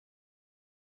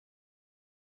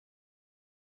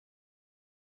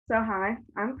Hi,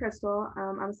 I'm Crystal.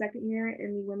 I'm a second year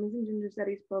in the Women's and Gender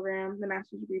Studies program, the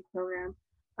master's degree program.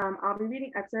 I'll be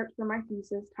reading excerpts from my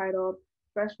thesis titled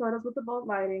Fresh Photos with the Bold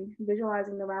Lighting,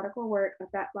 Visualizing the Radical Work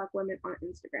of Fat Black Women on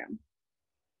Instagram.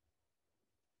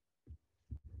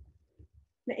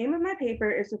 The aim of my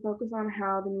paper is to focus on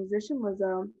how the musician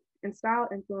Lizzo and style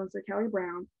influencer Kelly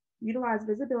Brown utilize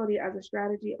visibility as a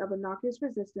strategy of innocuous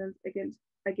resistance against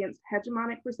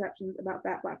hegemonic perceptions about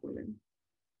fat Black women.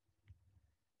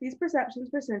 These perceptions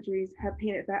for centuries have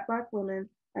painted fat Black women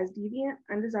as deviant,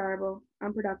 undesirable,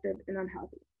 unproductive, and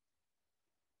unhealthy.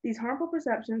 These harmful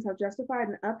perceptions have justified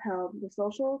and upheld the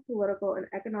social, political, and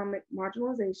economic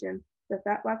marginalization that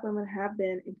fat Black women have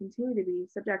been and continue to be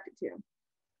subjected to.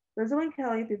 Lizzo and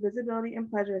Kelly, through visibility and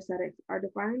pleasure aesthetics, are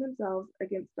defining themselves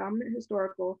against dominant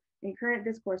historical and current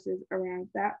discourses around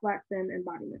fat Black femme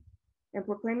embodiment, and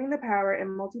proclaiming the power and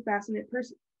multifaceted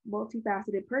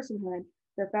personhood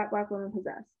that fat Black women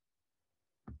possess.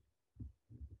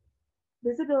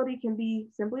 Visibility can be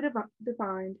simply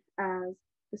defined as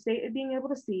the state of being able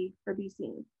to see or be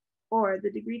seen, or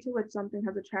the degree to which something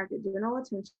has attracted general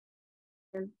attention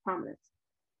and prominence.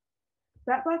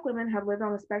 Fat Black women have lived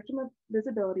on a spectrum of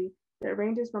visibility that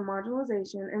ranges from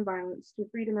marginalization and violence to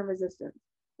freedom and resistance.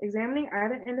 Examining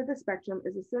either end of the spectrum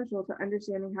is essential to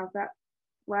understanding how fat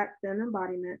Black femme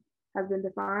embodiment has been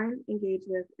defined, engaged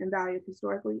with, and valued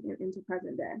historically and into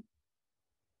present day.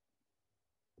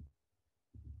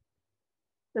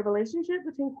 The relationship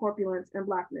between corpulence and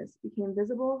Blackness became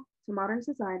visible to modern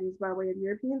societies by way of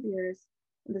European theorists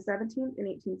in the 17th and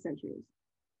 18th centuries.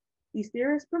 These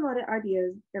theorists promoted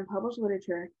ideas and published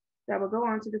literature that would go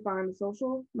on to define the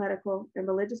social, medical, and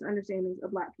religious understandings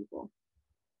of Black people.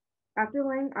 After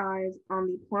laying eyes on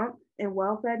the plump and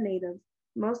well-fed natives,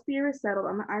 most theorists settled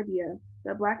on the idea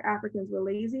that Black Africans were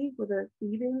lazy,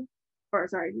 thieving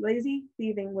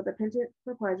with a penchant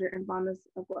for pleasure and fondness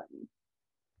of gluttony,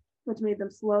 which made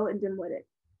them slow and dim-witted.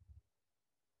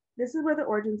 This is where the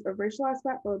origins of racialized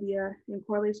fat phobia and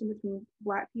correlation between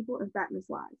Black people and fatness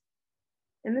lies.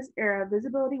 In this era,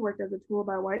 visibility worked as a tool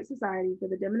by white society for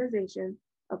the demonization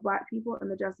of Black people and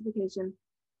the justification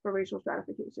for racial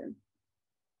stratification.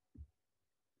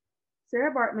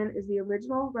 Sarah Baartman is the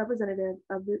original representative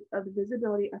of the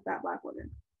visibility of fat Black women.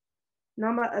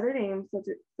 Known by other names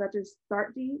such as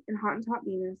Starchy and Hottentot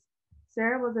Venus,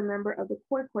 Sarah was a member of the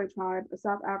Khoikhoi tribe of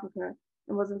South Africa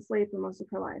and was enslaved for most of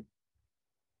her life.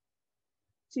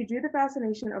 She drew the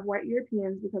fascination of white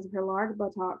Europeans because of her large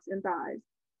buttocks and thighs,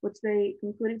 which they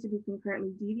concluded to be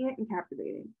concurrently deviant and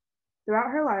captivating.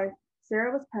 Throughout her life,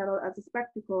 Sarah was peddled as a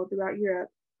spectacle throughout Europe,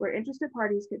 where interested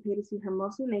parties could pay to see her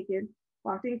mostly naked,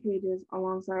 locked in cages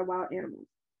alongside wild animals.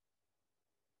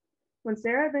 When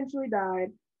Sarah eventually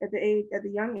died at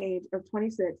the young age of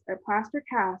 26, a plaster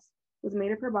cast was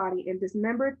made of her body and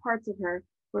dismembered parts of her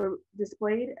were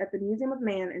displayed at the Museum of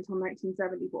Man until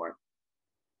 1974.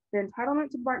 The entitlement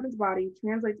to Baartman's body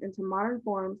translates into modern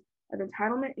forms of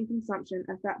entitlement and consumption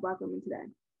of fat Black women today.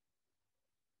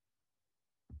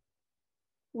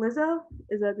 Lizzo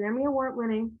is a Grammy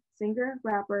Award-winning singer,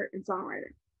 rapper, and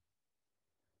songwriter.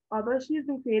 Although she has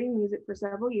been creating music for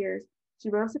several years, she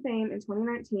rose to fame in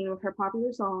 2019 with her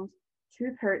popular songs,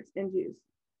 Truth Hurts and Juice.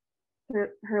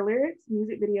 Her lyrics,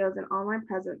 music videos, and online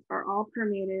presence are all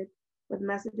permeated with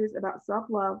messages about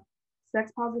self-love,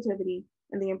 sex positivity,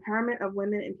 and the empowerment of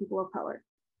women and people of color.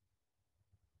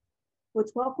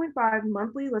 With 12.5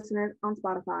 monthly listeners on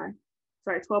Spotify,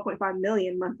 12.5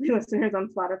 million monthly listeners on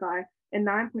Spotify, and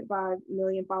 9.5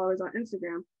 million followers on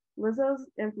Instagram, Lizzo's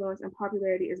influence and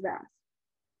popularity is vast.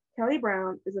 Kelly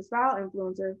Brown is a style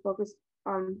influencer focused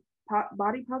on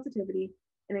body positivity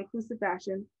and inclusive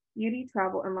fashion, beauty,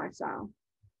 travel, and lifestyle.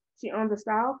 She owns a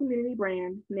style community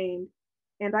brand named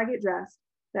And I Get Dressed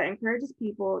that encourages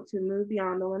people to move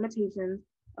beyond the limitations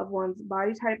of one's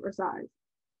body type or size.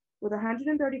 With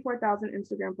 134,000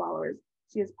 Instagram followers,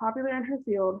 she is popular in her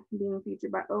field, being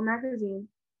featured by O Magazine,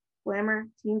 Glamour,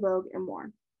 Teen Vogue, and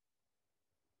more.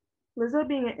 Lizzo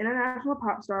being an international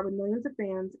pop star with millions of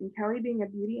fans, and Kelly being a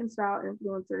beauty and style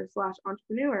influencer /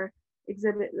 entrepreneur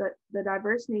exhibit the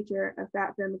diverse nature of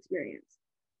fat femme experience.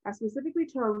 I specifically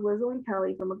chose Lizzo and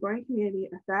Kelly from a growing community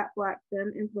of fat Black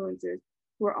femme influencers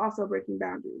who are also breaking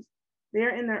boundaries. They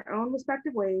are in their own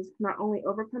respective ways, not only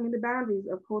overcoming the boundaries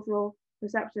of cultural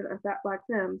perception of fat Black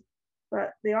femmes,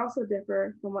 but they also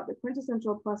differ from what the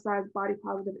quintessential plus-size body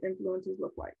positive influencers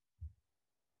look like.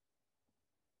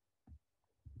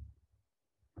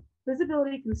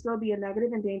 Visibility can still be a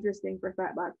negative and dangerous thing for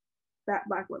fat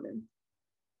Black women.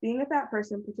 Being a fat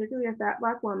person, particularly a fat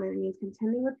Black woman, means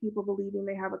contending with people believing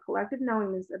they have a collective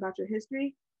knowingness about your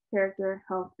history, character,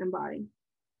 health, and body.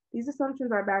 These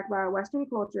assumptions are backed by a Western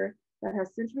culture that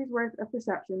has centuries worth of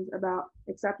perceptions about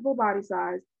acceptable body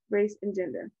size, race, and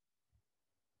gender.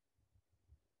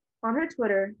 On her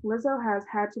Twitter, Lizzo has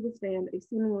had to withstand a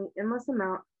seemingly endless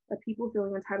amount of people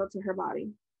feeling entitled to her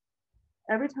body.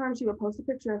 Every time she would post a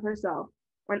picture of herself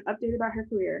or an update about her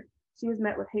career, she was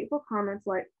met with hateful comments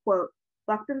like, quote,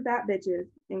 fuck them fat bitches,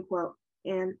 end quote,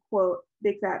 and quote,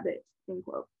 big fat bitch, end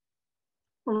quote,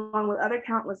 along with other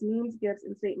countless memes, gifs,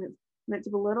 and statements meant to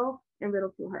belittle and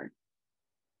ridicule her.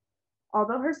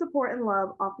 Although her support and love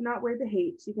often outweighed the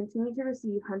hate, she continued to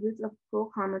receive hundreds of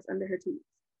cruel comments under her tweets.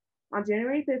 On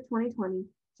January 5th, 2020,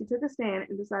 she took a stand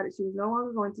and decided she was no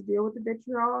longer going to deal with the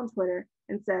vitriol on Twitter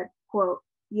and said, quote,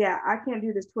 yeah, I can't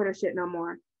do this Twitter shit no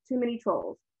more. Too many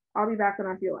trolls. I'll be back when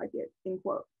I feel like it, end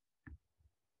quote.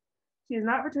 She has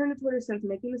not returned to Twitter since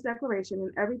making this declaration,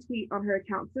 and every tweet on her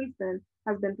account since then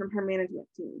has been from her management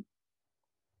team.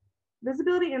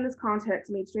 Visibility in this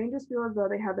context made strangers feel as though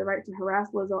they had the right to harass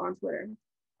Lizzo on Twitter.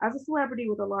 As a celebrity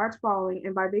with a large following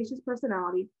and vivacious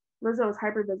personality, Lizzo is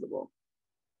hyper-visible.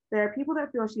 There are people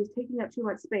that feel she is taking up too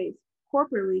much space,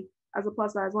 corporately as a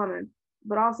plus-size woman,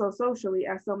 but also socially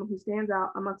as someone who stands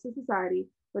out amongst a society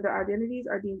where their identities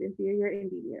are deemed inferior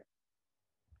and deviant.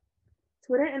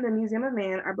 Twitter and the Museum of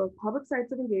Man are both public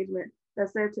sites of engagement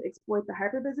that serve to exploit the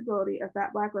hypervisibility of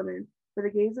fat Black women for the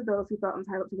gaze of those who felt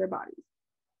entitled to their bodies.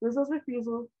 Lizzo's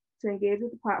refusal to engage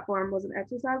with the platform was an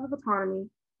exercise of autonomy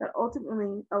that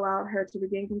ultimately allowed her to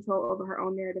regain control over her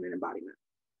own narrative and embodiment.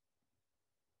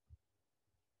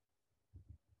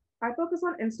 I focus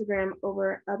on Instagram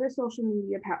over other social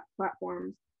media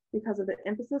platforms because of the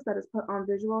emphasis that is put on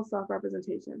visual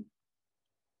self-representation.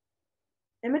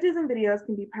 Images and videos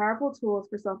can be powerful tools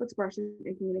for self-expression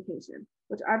and communication,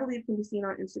 which I believe can be seen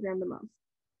on Instagram the most.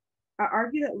 I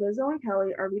argue that Lizzo and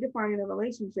Kelly are redefining the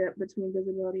relationship between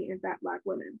visibility and fat Black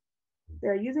women. They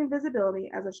are using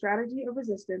visibility as a strategy of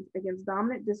resistance against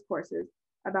dominant discourses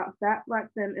about fat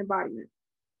Black femme embodiment,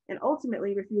 and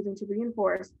ultimately refusing to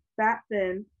reinforce fat,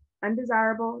 thin,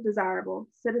 undesirable, desirable,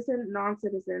 citizen,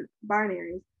 non-citizen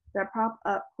binaries that prop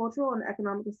up cultural and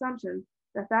economic assumptions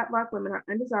that fat Black women are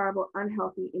undesirable,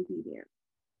 unhealthy, and deviant.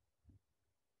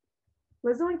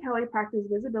 Lizzo and Kelly practice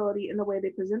visibility in the way they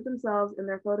present themselves in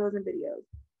their photos and videos.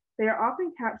 They are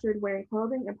often captured wearing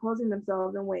clothing and posing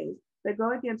themselves in ways that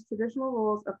go against traditional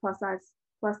rules of plus-size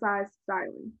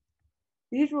styling.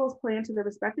 These rules play into the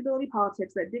respectability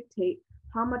politics that dictate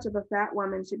how much of a fat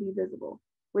woman should be visible,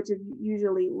 which is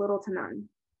usually little to none.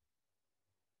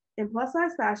 In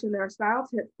plus-size fashion, there are style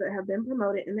tips that have been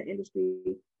promoted in the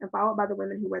industry and followed by the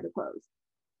women who wear the clothes.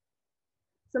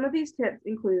 Some of these tips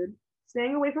include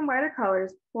staying away from lighter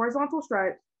colors, horizontal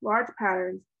stripes, large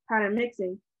patterns, pattern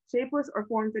mixing, shapeless or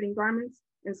form-fitting garments,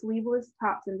 and sleeveless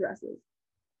tops and dresses.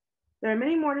 There are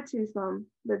many more to choose from,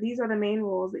 but these are the main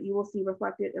rules that you will see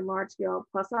reflected in large-scale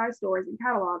plus-size stores and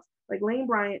catalogs like Lane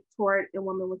Bryant, Torrid, and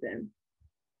Woman Within.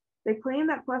 They claim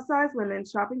that plus-size women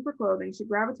shopping for clothing should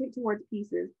gravitate towards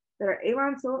pieces that are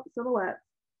A-line silhouettes,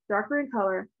 darker in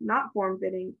color, not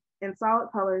form-fitting, and solid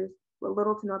colors with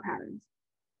little to no patterns.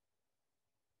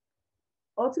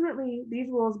 Ultimately, these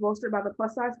rules, bolstered by the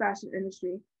plus-size fashion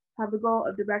industry, have the goal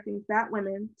of directing fat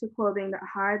women to clothing that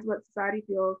hides what society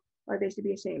feels like they should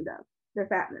be ashamed of, their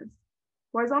fatness.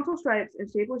 Horizontal stripes and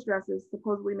shapeless dresses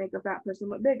supposedly make a fat person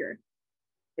look bigger.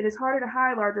 It is harder to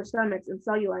hide larger stomachs and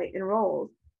cellulite in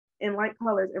rolls in light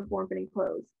colors and form-fitting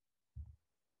clothes.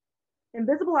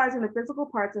 Invisibilizing the physical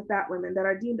parts of fat women that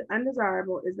are deemed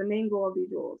undesirable is the main goal of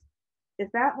these rules.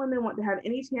 If fat women want to have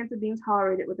any chance of being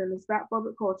tolerated within this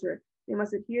fatphobic culture, they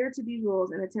must adhere to these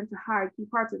rules and attempt to hide key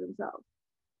parts of themselves.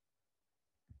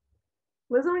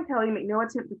 Lizzo and Kelly make no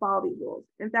attempt to follow these rules.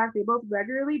 In fact, they both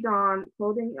regularly don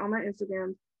clothing on their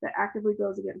Instagrams that actively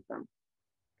goes against them.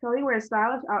 Kelly wears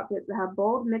stylish outfits that have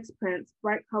bold mixed prints,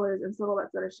 bright colors, and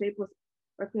silhouettes that are shapeless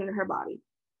or clean to her body.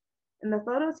 In the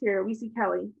photos here, we see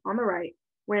Kelly, on the right,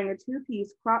 wearing a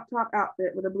two-piece crop top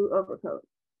outfit with a blue overcoat.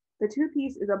 The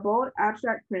two-piece is a bold,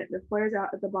 abstract print that flares out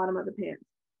at the bottom of the pants.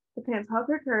 The pants hug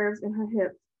her curves in her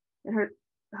hips and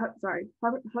hug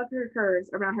her curves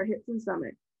around her hips and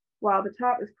stomach, while the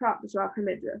top is cropped to show off her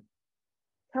midriff.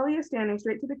 Kelly is standing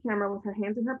straight to the camera with her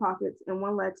hands in her pockets and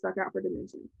one leg stuck out for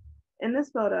dimension. In this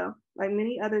photo, like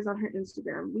many others on her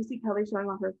Instagram, we see Kelly showing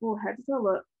off her full head-to-toe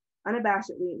look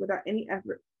unabashedly without any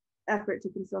effort to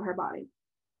conceal her body.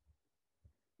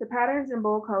 The patterns and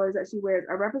bold colors that she wears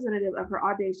are representative of her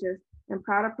audacious and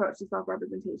proud approach to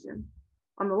self-representation.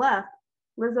 On the left,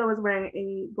 Lizzo is wearing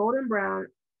a golden brown,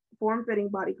 form-fitting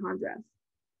bodycon dress.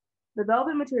 The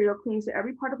velvet material clings to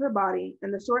every part of her body,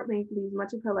 and the short length leaves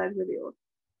much of her legs revealed.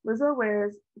 Lizzo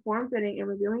wears form-fitting and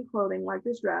revealing clothing like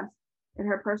this dress in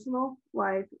her personal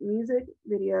life, music,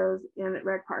 videos, and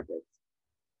red carpets,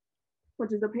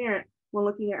 which is apparent when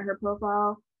looking at her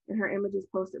profile and her images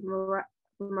posted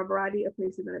from a variety of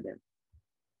places and events.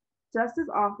 Just as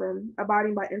often,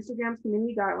 abiding by Instagram's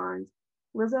community guidelines,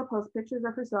 Lizzo posts pictures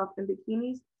of herself in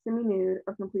bikinis, semi-nude,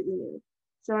 or completely nude.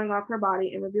 Showing off her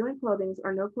body and revealing clothing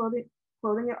or no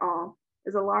clothing at all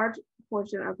is a large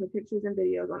portion of her pictures and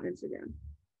videos on Instagram.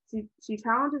 She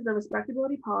challenges the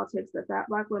respectability politics that fat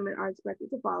Black women are expected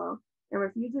to follow and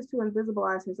refuses to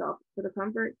invisibilize herself for the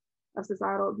comfort of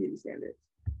societal beauty standards.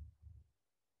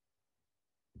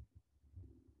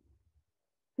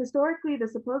 Historically, the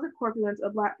supposed corpulence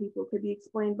of Black people could be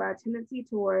explained by a tendency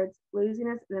towards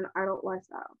laziness and an idle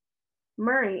lifestyle.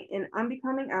 Murray, in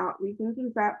Unbecoming Out,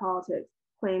 Rethinking Fat Politics,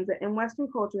 claims that in Western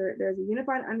culture, there is a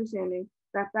unified understanding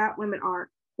that fat women are,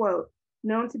 quote,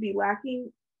 known to be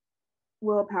lacking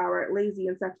willpower, lazy,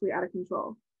 and sexually out of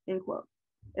control, end quote.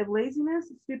 If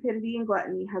laziness, stupidity, and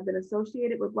gluttony have been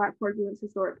associated with Black corpulence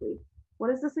historically, what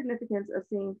is the significance of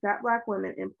seeing fat Black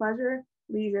women in pleasure,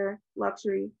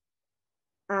 luxury,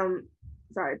 and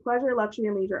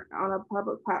leisure on a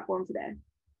public platform today?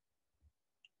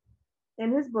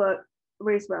 In his book,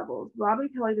 Race Rebels, Robbie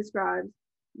Kelly describes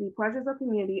the pleasures of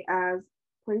community as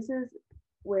places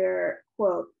where,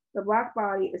 quote, the Black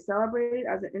body is celebrated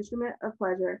as an instrument of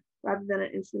pleasure rather than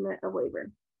an instrument of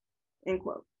labor, end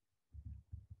quote.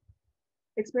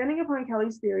 Expanding upon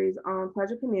Kelly's theories on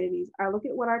pleasure communities, I look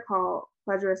at what I call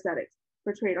pleasure aesthetics,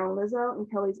 portrayed on Lizzo and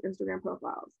Kelly's Instagram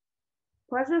profiles.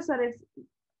 Pleasure aesthetics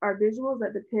are visuals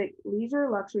that depict leisure,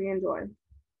 luxury, and joy.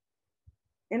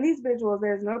 In these visuals,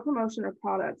 there is no promotion of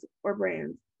products or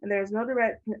brands, and there is no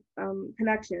direct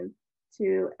connection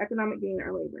to economic gain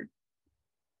or labor.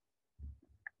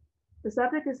 The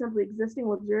subject is simply existing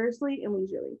luxuriously and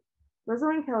leisurely.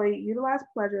 Lizzo and Kelly utilized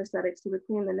pleasure aesthetics to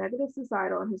reclaim the negative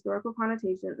societal and historical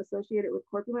connotation associated with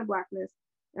corpulent Blackness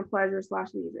and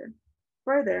pleasure/leisure.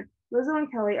 Further, Lizzo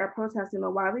and Kelly are protesting the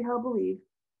widely held belief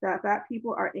that fat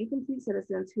people are incomplete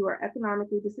citizens who are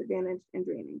economically disadvantaged and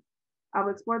draining. I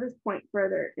will explore this point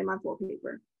further in my full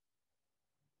paper.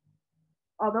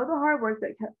 Although the hard work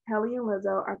that Kelly and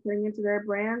Lizzo are putting into their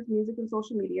brand, music, and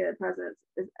social media presence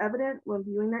is evident when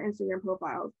viewing their Instagram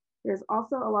profiles, there's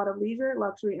also a lot of leisure,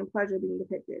 luxury, and pleasure being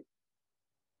depicted.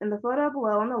 In the photo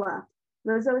below on the left,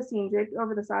 Lizzo is seen draped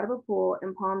over the side of a pool in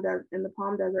the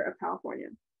Palm Desert of California.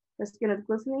 Her skin is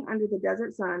glistening under the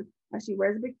desert sun as she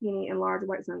wears a bikini and large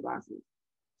white sunglasses.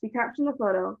 She captioned the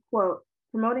photo, quote,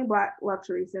 promoting Black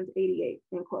luxury since '88,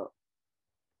 end quote.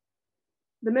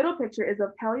 The middle picture is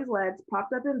of Kelly's legs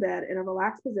propped up in bed in a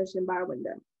relaxed position by a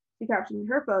window. She captioned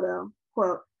her photo,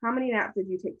 quote, how many naps did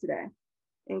you take today,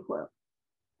 end quote.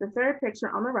 The third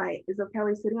picture on the right is of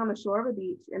Kelly sitting on the shore of a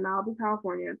beach in Malibu,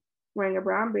 California, wearing a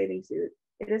brown bathing suit.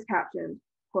 It is captioned,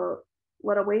 quote,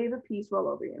 let a wave of peace roll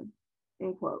over you,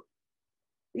 end quote.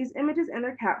 These images and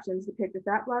their captions depict a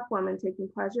fat Black woman taking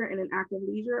pleasure in an act of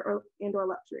leisure and/or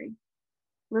luxury.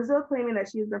 Lizzo claiming that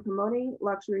she has been promoting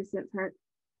luxury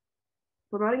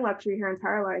her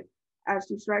entire life as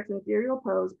she strikes an ethereal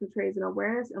pose portrays an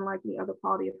awareness and liking of the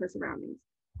quality of her surroundings.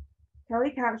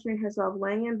 Kelly capturing herself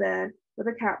laying in bed with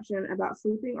a caption about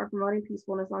sleeping or promoting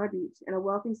peacefulness on a beach in a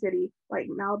wealthy city like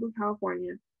Malibu,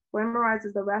 California,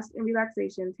 glamorizes the rest and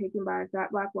relaxation taken by a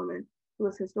fat Black woman who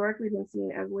has historically been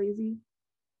seen as lazy.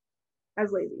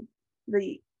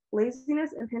 The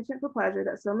laziness and penchant for pleasure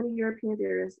that so many European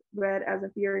theorists read as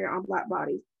inferior on Black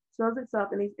bodies shows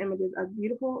itself in these images as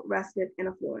beautiful, rested, and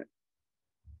affluent.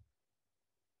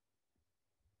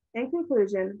 In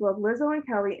conclusion, both Lizzo and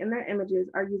Kelly in their images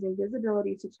are using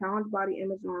visibility to challenge body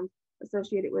image norms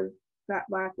associated with fat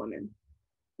Black women.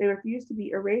 They refuse to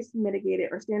be erased,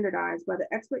 mitigated, or standardized by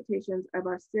the expectations of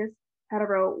our cis,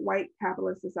 hetero, white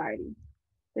capitalist society.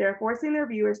 They are forcing their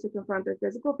viewers to confront their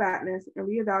physical fatness and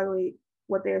reevaluate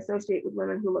what they associate with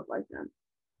women who look like them.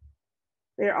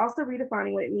 They are also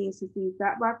redefining what it means to see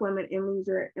fat Black women in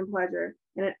leisure and pleasure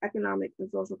in an economic and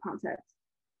social context.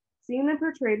 Seeing them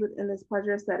portrayed within this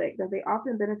pleasure aesthetic that they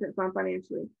often benefit from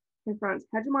financially confronts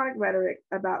hegemonic rhetoric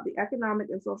about the economic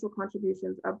and social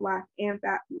contributions of Black and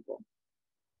fat people.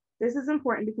 This is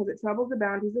important because it troubles the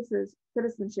boundaries of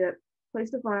citizenship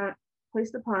placed upon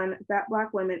fat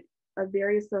Black women of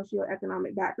various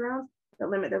socioeconomic backgrounds that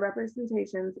limit their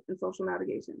representations in social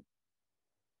navigation.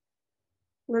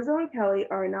 Lizzo and Kelly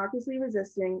are innocuously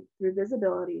resisting through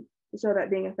visibility to show that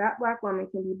being a fat Black woman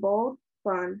can be bold,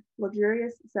 fun,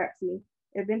 luxurious, sexy,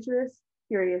 adventurous,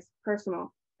 curious,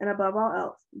 personal, and above all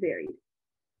else, varied.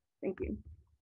 Thank you.